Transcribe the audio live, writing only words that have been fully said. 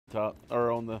top,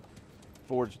 or on the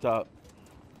forge top.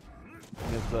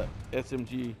 And it's a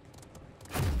SMG.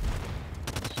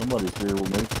 Somebody's here with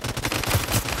me.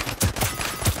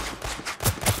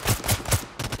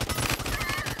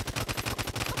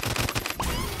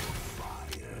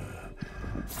 Fire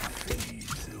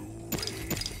fades away.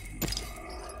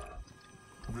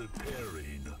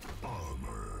 Repairing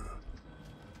armor.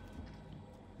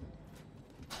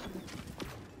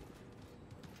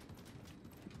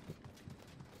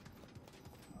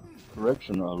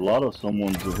 Correction, a lot of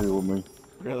someone's here with me.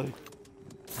 Really?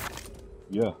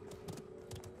 Yeah.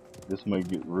 This may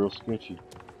get real sketchy.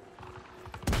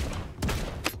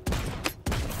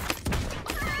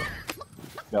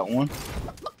 Got one.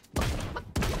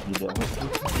 Need that help?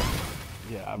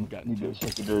 Yeah, I've got Need two. that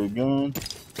secondary gun.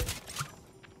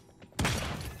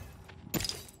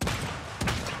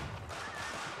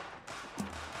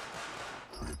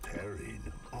 Repairing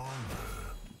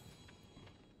armor.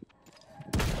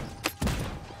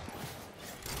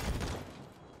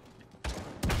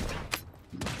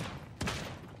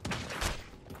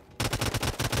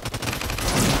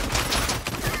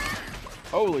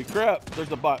 Holy crap,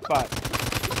 there's a bot fight.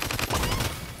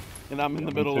 And I'm in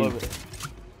the middle of it.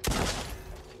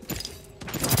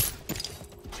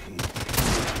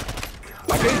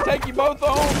 I can't take you both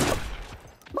on.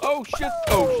 Oh shit,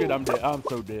 I'm dead. I'm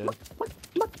so dead.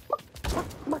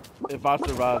 If I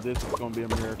survive this, it's gonna be a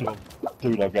miracle.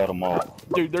 Dude, I got them all.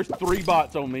 Dude, there's 3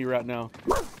 bots on me right now.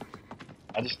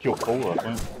 I just killed 4, I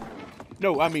think.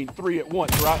 No, I mean 3 at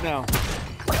once right now.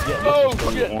 Yeah, Oh, this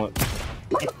is shit. 3 at once.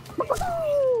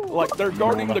 Like they're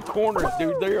guarding the corners,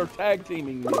 dude. They are tag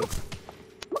teaming me.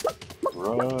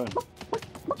 Run.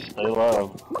 Stay alive.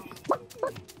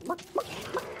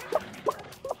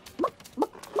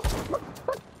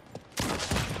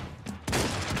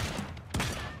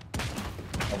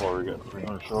 I've already got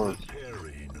 300 shards.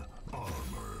 Repairing armor.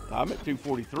 I'm at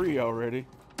 243 already.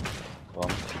 Well,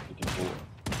 I'm at 254.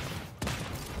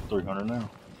 300 now.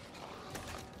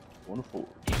 Wonderful.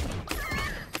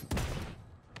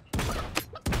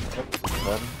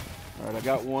 Alright, I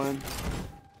got one.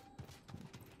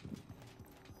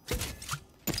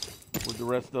 Where'd the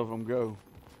rest of them go?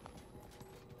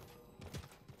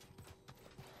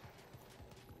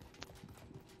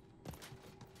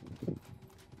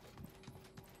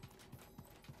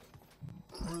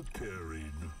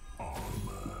 Repairing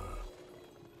armor.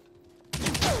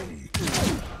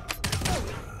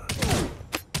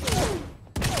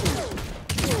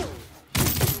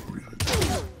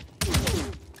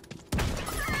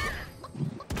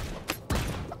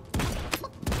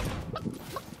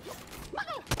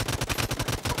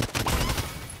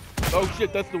 Oh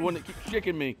shit, that's the one that keeps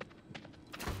shicking me.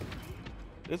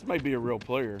 This may be a real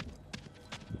player.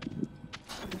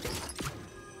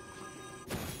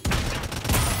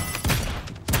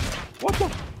 What the?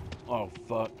 Oh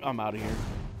fuck, I'm out of here.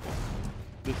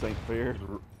 This ain't fair.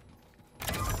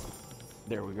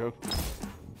 There we go.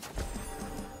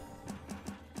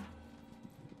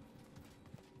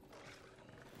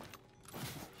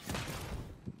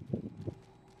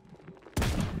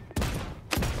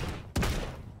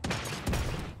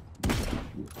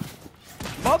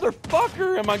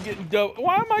 Motherfucker, am I getting dope?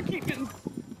 Why am I keep getting...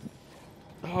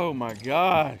 Oh my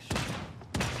gosh.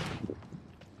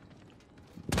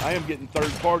 I am getting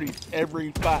third parties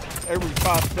every 5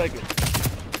 seconds.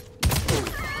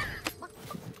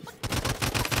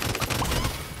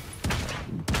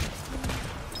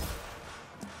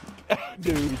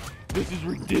 Dude, this is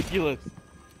ridiculous.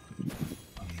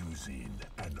 Using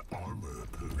an armor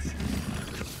potion.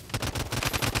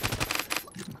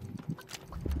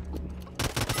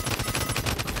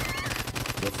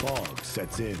 The fog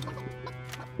sets in.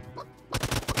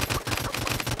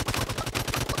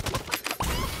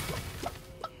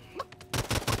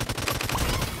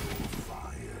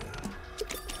 Fire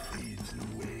fades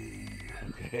away.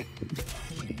 Okay.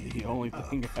 The only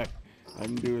thing I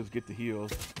can do is get the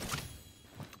heals.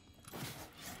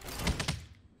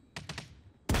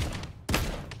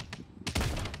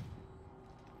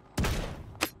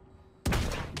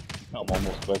 I'm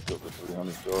almost back up to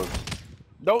 300 shards.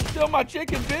 Don't steal my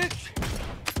chicken, bitch!